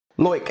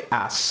Loic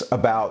asks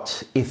about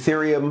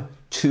Ethereum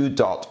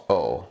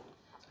 2.0.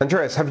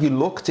 Andreas, have you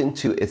looked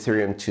into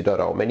Ethereum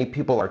 2.0? Many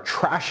people are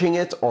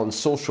trashing it on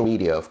social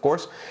media, of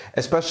course,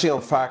 especially on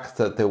the fact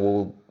that there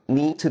will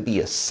need to be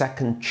a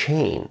second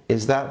chain.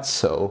 Is that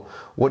so?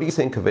 What do you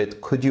think of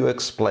it? Could you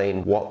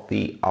explain what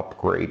the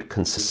upgrade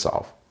consists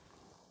of?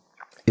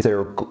 If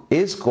there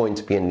is going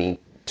to be a need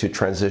to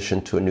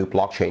transition to a new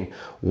blockchain,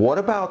 what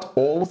about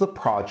all of the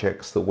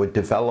projects that were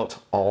developed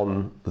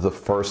on the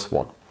first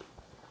one?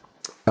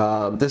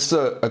 This is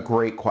a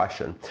great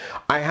question.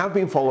 I have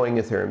been following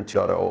Ethereum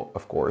 2.0,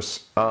 of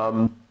course,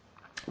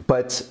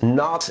 but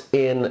not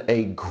in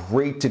a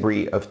great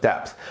degree of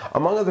depth.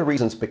 Among other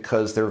reasons,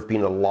 because there have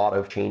been a lot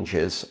of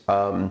changes.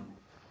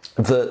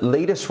 The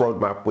latest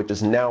roadmap, which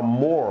is now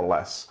more or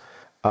less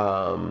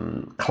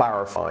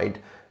clarified,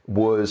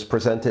 was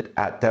presented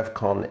at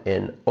DevCon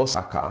in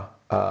Osaka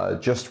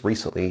just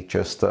recently,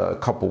 just a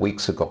couple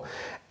weeks ago.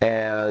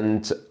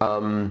 And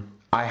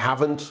I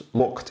haven't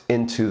looked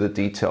into the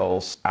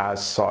details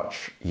as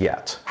such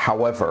yet.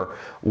 However,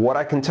 what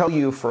I can tell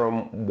you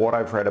from what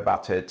I've read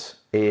about it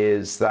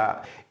is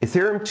that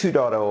Ethereum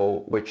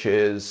 2.0, which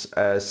is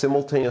a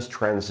simultaneous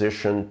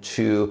transition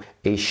to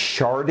a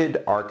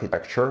sharded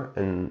architecture,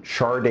 and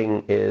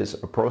sharding is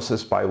a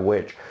process by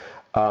which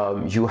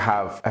you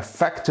have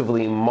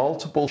effectively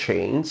multiple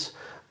chains,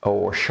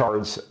 or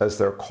shards as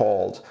they're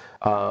called,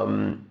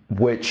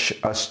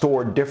 which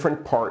store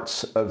different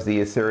parts of the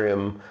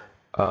Ethereum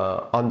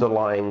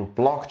underlying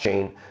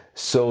blockchain,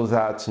 so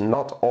that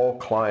not all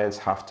clients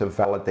have to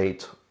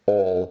validate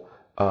all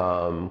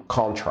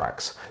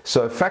contracts.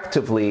 So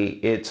effectively,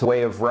 it's a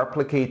way of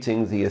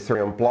replicating the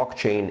Ethereum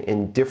blockchain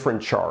in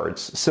different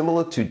shards,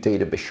 similar to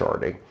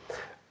database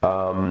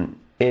sharding,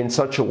 in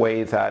such a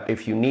way that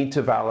if you need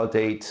to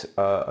validate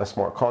a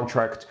smart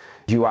contract,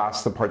 you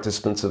ask the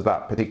participants of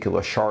that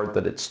particular shard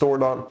that it's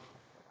stored on,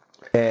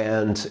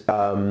 and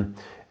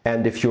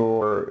if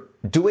you're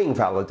doing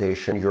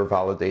validation, you're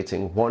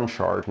validating one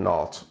shard,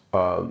 not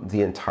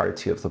the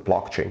entirety of the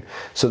blockchain.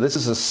 So this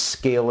is a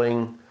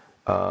scaling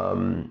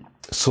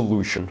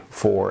solution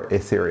for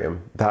Ethereum.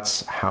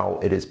 That's how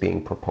it is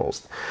being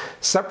proposed.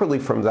 Separately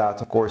from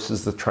that, of course,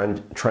 is the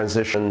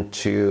transition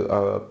to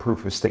a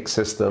proof-of-stake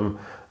system,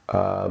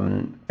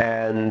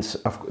 and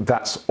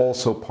that's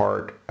also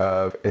part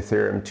of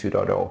Ethereum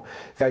 2.0.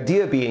 The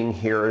idea being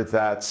here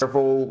that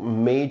several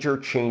major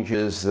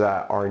changes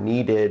that are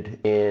needed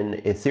in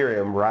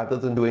Ethereum, rather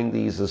than doing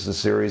these as a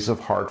series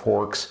of hard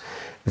forks,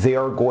 they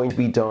are going to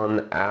be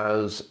done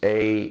as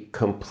a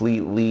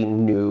completely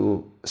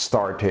new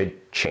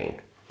started chain.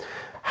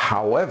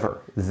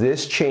 However,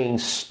 this chain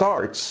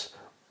starts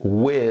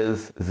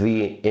with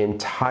the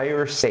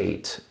entire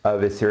state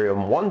of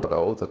Ethereum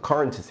 1.0, the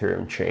current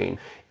Ethereum chain,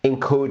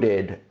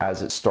 encoded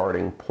as its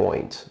starting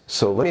point.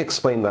 So let me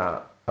explain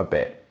that a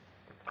bit.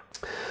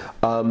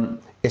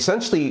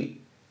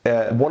 Essentially,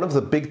 one of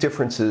the big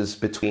differences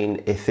between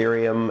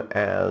Ethereum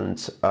and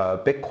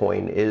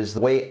Bitcoin is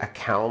the way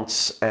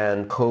accounts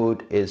and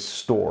code is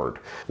stored.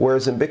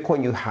 Whereas in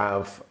Bitcoin you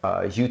have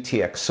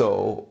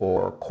UTXO,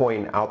 or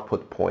coin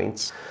output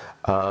points,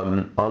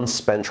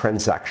 unspent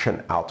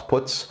transaction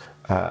outputs,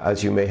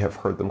 as you may have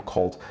heard them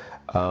called.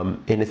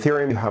 In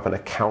Ethereum, you have an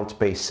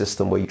account-based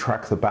system where you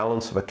track the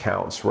balance of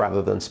accounts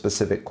rather than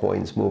specific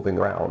coins moving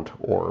around,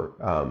 or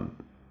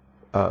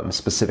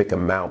specific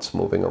amounts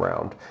moving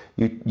around.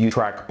 You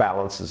track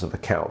balances of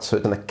accounts. So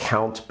it's an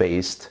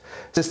account-based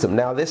system.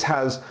 Now, this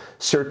has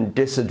certain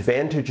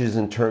disadvantages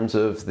in terms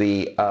of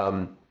the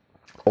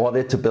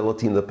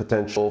auditability and the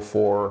potential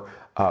for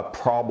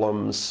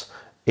problems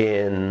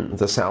in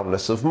the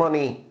soundness of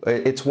money.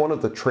 It's one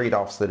of the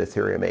trade-offs that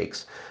Ethereum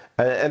makes.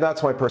 And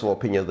that's my personal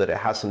opinion, that it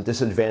has some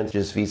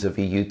disadvantages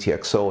vis-a-vis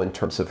UTXO in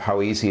terms of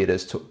how easy it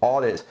is to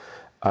audit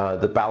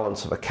the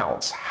balance of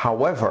accounts.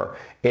 However,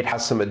 it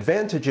has some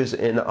advantages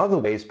in other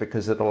ways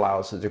because it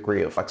allows a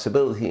degree of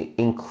flexibility,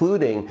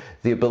 including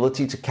the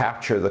ability to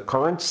capture the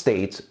current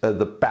state,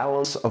 the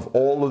balance of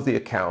all of the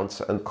accounts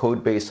and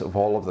code base of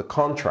all of the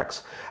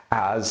contracts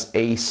as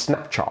a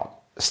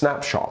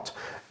snapshot.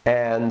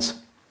 And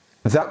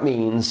that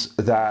means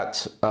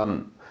that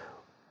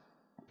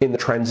in the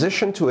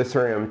transition to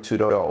Ethereum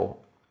 2.0,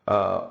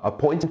 a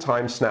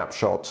point-in-time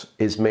snapshot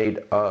is made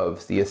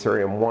of the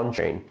Ethereum 1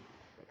 chain,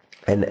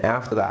 and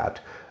after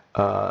that,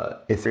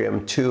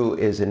 Ethereum 2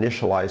 is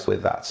initialized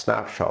with that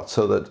snapshot,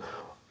 so that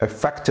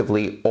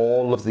effectively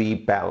all of the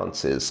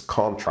balances,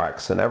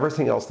 contracts, and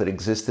everything else that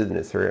existed in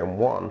Ethereum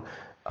 1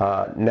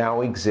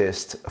 now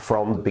exist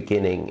from the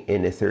beginning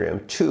in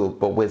Ethereum 2,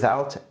 but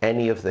without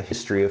any of the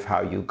history of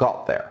how you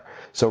got there.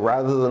 So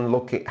rather than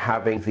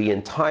having the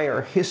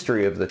entire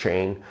history of the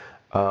chain,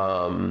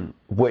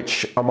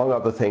 which among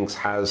other things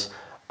has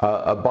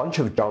a bunch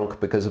of junk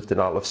because of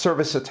denial of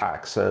service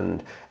attacks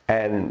and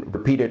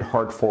repeated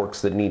hard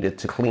forks that needed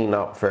to clean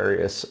up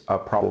various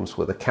problems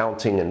with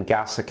accounting and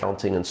gas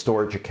accounting and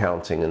storage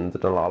accounting and the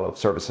denial of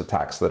service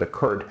attacks that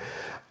occurred,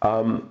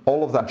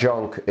 all of that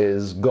junk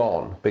is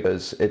gone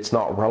because it's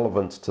not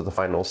relevant to the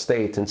final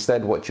state.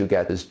 Instead, what you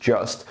get is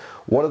just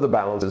what are the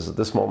balances at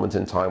this moment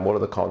in time, what are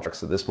the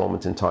contracts at this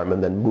moment in time,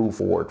 and then move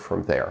forward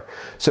from there.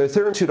 So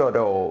Ethereum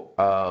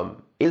 2.0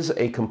 is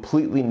a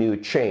completely new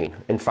chain.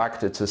 In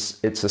fact, it's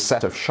a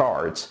set of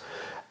shards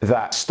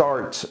that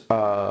start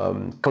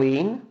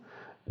clean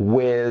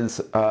with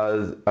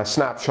a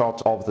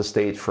snapshot of the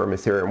state from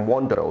Ethereum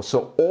 1.0.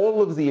 So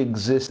all of the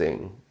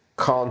existing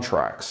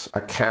contracts,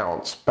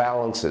 accounts,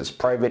 balances,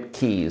 private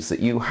keys that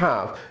you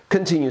have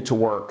continue to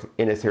work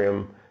in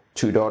Ethereum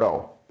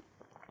 2.0.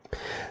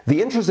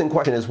 The interesting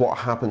question is what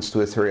happens to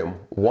Ethereum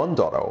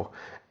 1.0,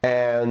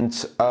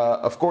 and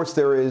of course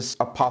there is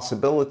a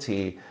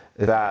possibility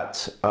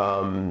that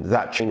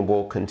that chain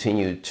will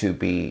continue to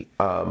be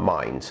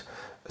mined.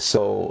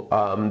 So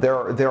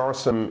there are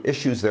some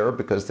issues there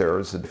because there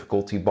is a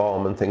difficulty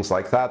bomb and things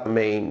like that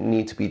may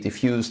need to be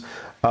diffused,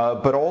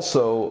 but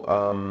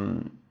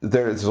also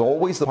there's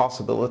always the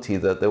possibility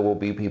that there will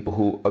be people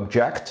who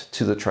object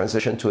to the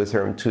transition to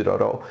Ethereum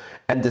 2.0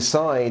 and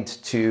decide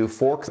to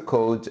fork the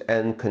code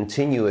and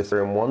continue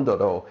Ethereum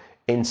 1.0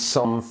 in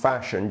some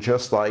fashion,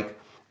 just like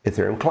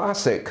Ethereum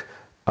Classic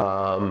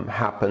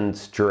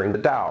happened during the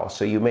DAO.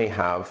 So you may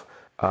have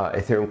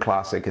Ethereum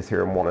Classic,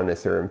 Ethereum 1, and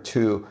Ethereum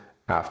 2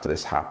 after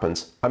this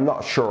happens. I'm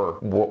not sure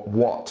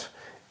what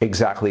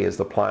exactly is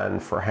the plan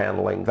for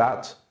handling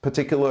that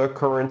particular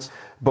occurrence,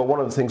 but one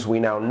of the things we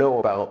now know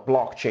about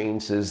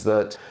blockchains is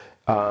that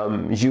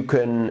you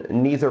can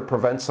neither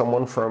prevent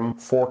someone from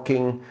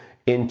forking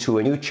into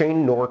a new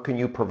chain, nor can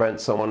you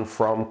prevent someone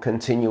from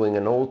continuing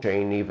an old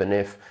chain even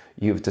if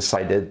you've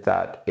decided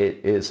that it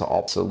is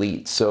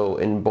obsolete. So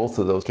in both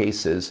of those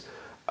cases,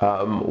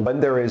 when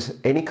there is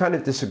any kind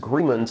of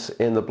disagreement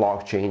in the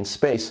blockchain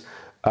space,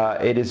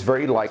 it is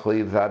very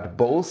likely that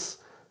both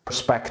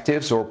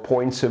perspectives or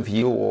points of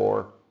view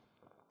or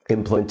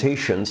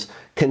implementations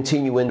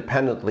continue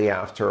independently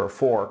after a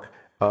fork.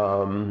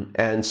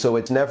 And so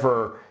it's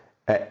never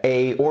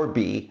A or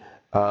B,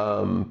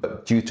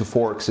 but due to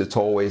forks, it's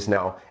always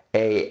now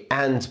A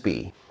and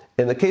B.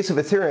 In the case of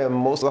Ethereum,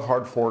 most of the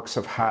hard forks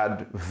have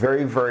had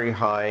very, very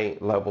high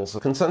levels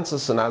of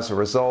consensus, and as a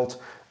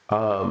result,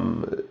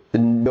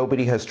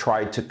 nobody has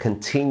tried to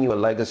continue a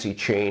legacy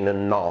chain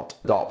and not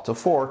adopt a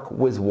fork,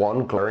 with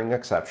one glaring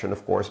exception,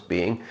 of course,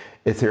 being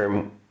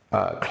Ethereum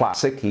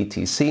Classic,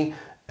 ETC,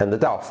 and the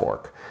DAO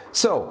fork.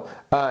 So,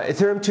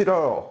 Ethereum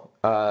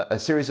 2.0, a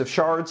series of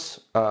shards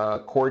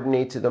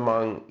coordinated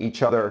among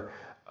each other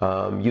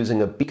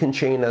using a beacon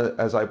chain,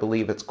 as I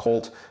believe it's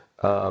called.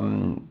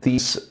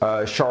 These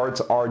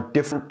shards are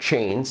different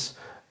chains,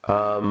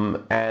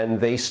 and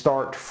they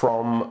start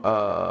from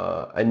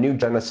a new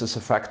genesis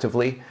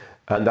effectively,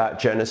 and that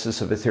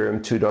genesis of Ethereum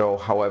 2.0,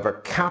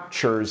 however,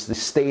 captures the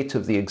state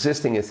of the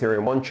existing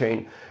Ethereum 1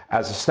 chain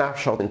as a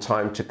snapshot in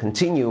time to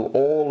continue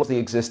all of the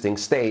existing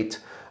state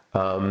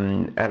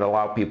and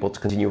allow people to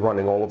continue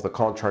running all of the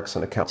contracts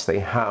and accounts they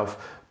have,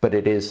 but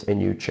it is a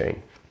new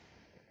chain.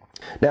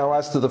 Now,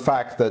 as to the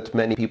fact that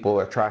many people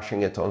are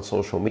trashing it on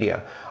social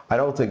media, I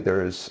don't think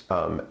there's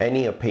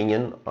any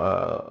opinion,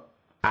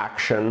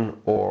 action,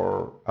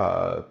 or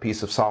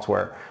piece of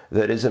software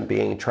that isn't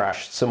being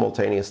trashed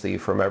simultaneously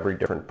from every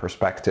different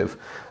perspective.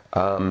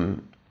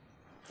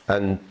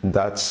 And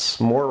that's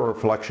more a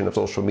reflection of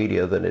social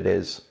media than it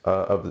is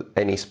of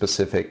any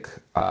specific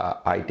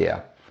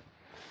idea.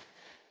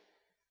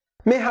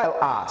 Mihail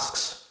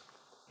asks,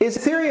 is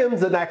Ethereum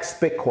the next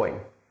Bitcoin?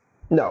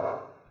 No,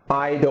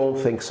 I don't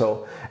think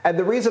so. And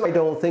the reason I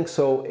don't think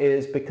so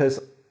is because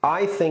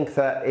I think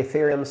that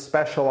Ethereum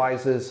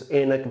specializes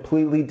in a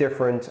completely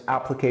different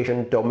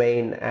application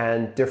domain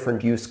and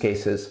different use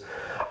cases.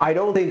 I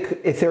don't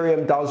think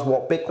Ethereum does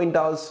what Bitcoin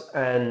does,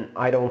 and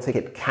I don't think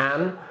it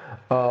can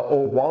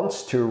or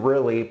wants to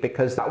really,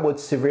 because that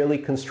would severely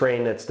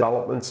constrain its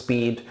development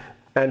speed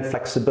and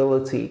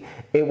flexibility.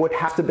 It would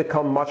have to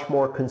become much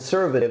more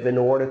conservative in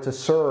order to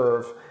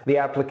serve the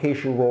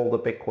application role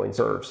that Bitcoin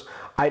serves.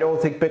 I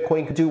don't think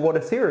Bitcoin could do what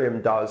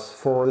Ethereum does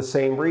for the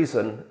same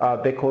reason.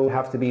 Bitcoin would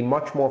have to be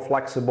much more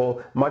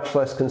flexible, much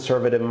less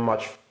conservative,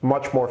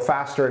 much more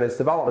faster in its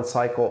development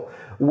cycle,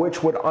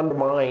 which would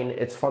undermine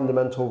its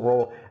fundamental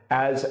role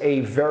as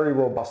a very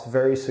robust,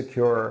 very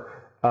secure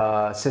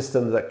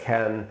system that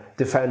can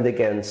defend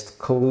against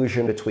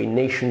collusion between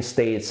nation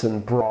states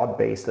and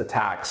broad-based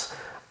attacks.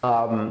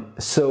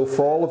 So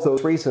for all of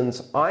those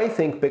reasons, I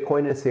think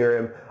Bitcoin and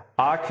Ethereum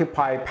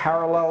occupy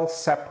parallel,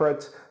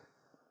 separate,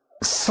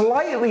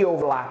 slightly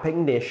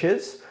overlapping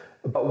niches,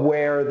 but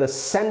where the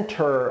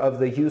center of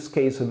the use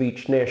case of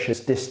each niche is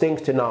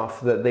distinct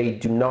enough that they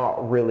do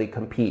not really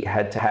compete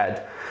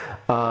head-to-head.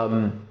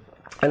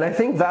 And I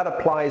think that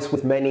applies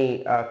with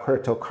many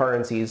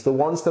cryptocurrencies. The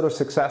ones that are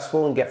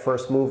successful and get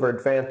first mover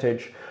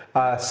advantage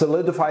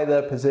solidify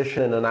their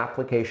position in an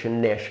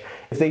application niche.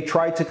 If they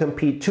try to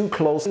compete too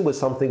closely with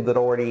something that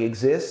already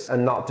exists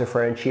and not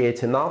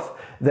differentiate enough,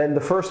 then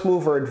the first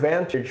mover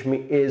advantage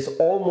is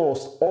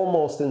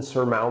almost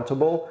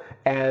insurmountable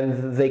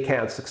and they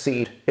can't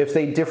succeed. If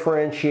they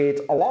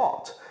differentiate a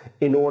lot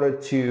in order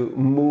to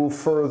move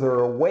further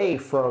away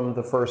from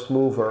the first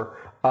mover,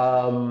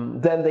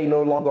 then they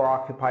no longer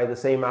occupy the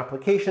same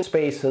application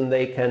space and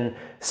they can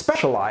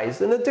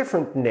specialize in a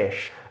different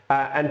niche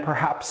and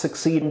perhaps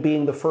succeed in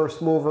being the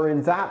first mover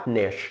in that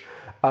niche.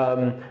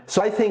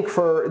 So I think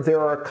there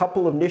are a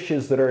couple of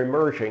niches that are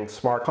emerging: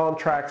 smart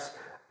contracts,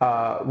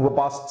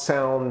 robust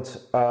sound,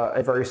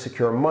 and very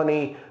secure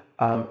money,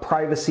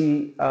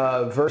 privacy,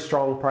 very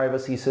strong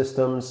privacy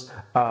systems,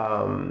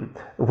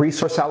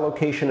 resource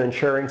allocation and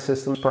sharing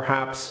systems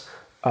perhaps,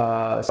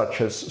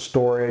 such as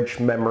storage,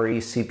 memory,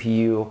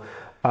 CPU,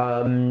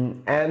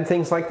 and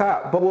things like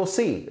that. But we'll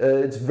see.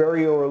 It's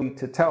very early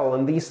to tell,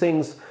 and these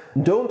things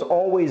don't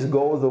always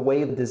go the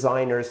way the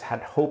designers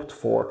had hoped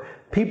for.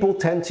 People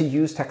tend to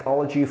use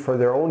technology for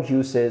their own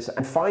uses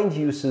and find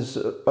uses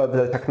of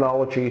the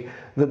technology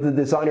that the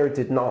designer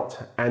did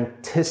not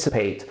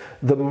anticipate.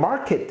 The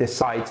market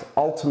decides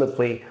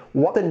ultimately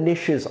what the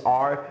niches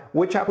are,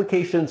 which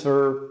applications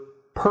are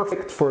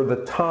perfect for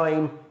the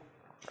time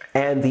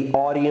and the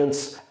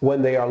audience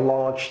when they are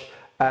launched,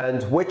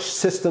 and which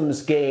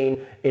systems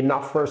gain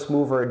enough first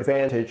mover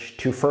advantage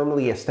to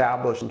firmly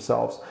establish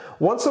themselves.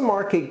 Once a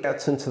market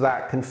gets into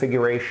that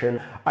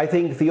configuration, I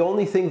think the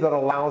only thing that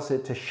allows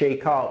it to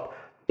shake up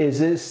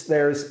is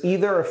there's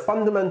either a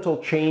fundamental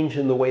change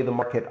in the way the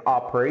market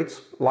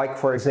operates, like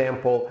for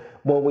example,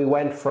 when we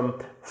went from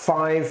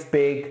 5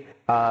 big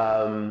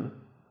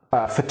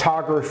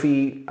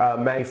photography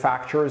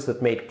manufacturers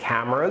that made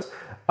cameras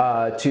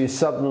to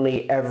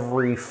suddenly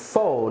every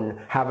phone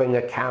having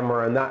a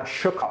camera, and that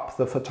shook up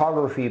the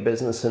photography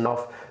business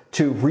enough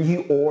to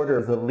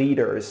reorder the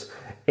leaders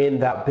in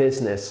that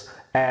business,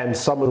 and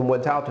some of them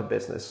went out of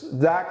business.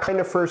 That kind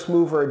of first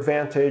mover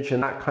advantage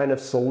and that kind of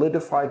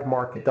solidified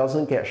market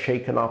doesn't get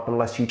shaken up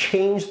unless you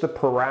change the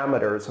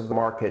parameters of the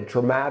market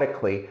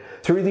dramatically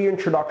through the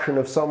introduction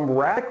of some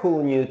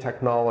radical new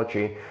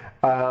technology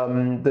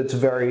that's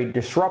very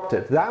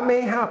disruptive. That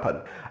may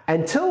happen.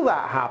 Until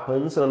that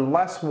happens,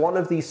 unless one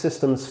of these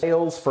systems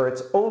fails for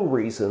its own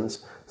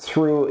reasons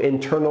through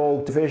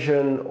internal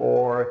division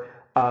or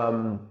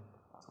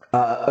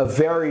a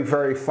very,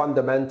 very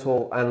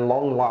fundamental and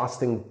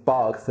long-lasting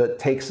bug that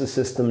takes the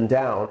system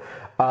down,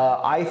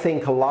 I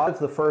think a lot of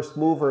the first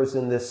movers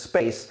in this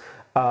space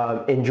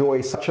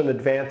enjoy such an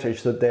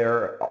advantage that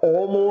they're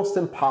almost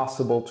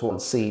impossible to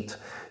unseat.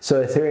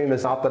 So Ethereum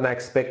is not the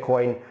next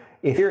Bitcoin.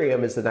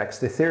 Ethereum is the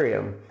next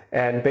Ethereum,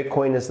 and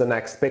Bitcoin is the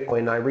next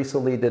Bitcoin. I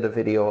recently did a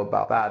video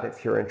about that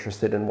if you're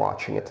interested in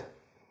watching it.